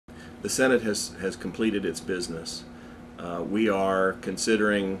The Senate has completed its business. We are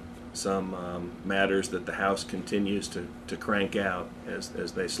considering some matters that the House continues to crank out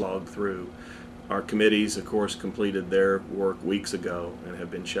as they slog through. Our committees, of course, completed their work weeks ago and have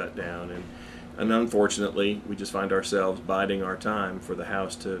been shut down. And unfortunately, we just find ourselves biding our time for the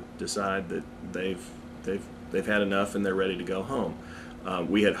House to decide that they've had enough and they're ready to go home.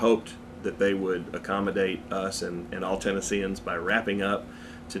 We had hoped that they would accommodate us and all Tennesseans by wrapping up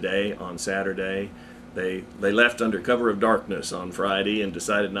today on Saturday. They left under cover of darkness on Friday and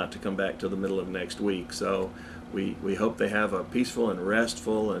decided not to come back till the middle of next week. So we hope they have a peaceful and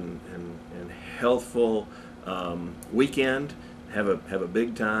restful and healthful weekend. Have a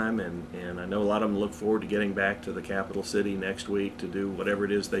big time, and I know a lot of them look forward to getting back to the capital city next week to do whatever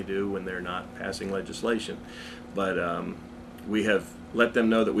it is they do when they're not passing legislation. But we have let them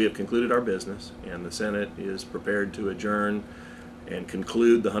know that we have concluded our business, and the Senate is prepared to adjourn and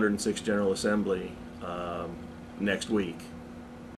conclude the 106th General Assembly next week.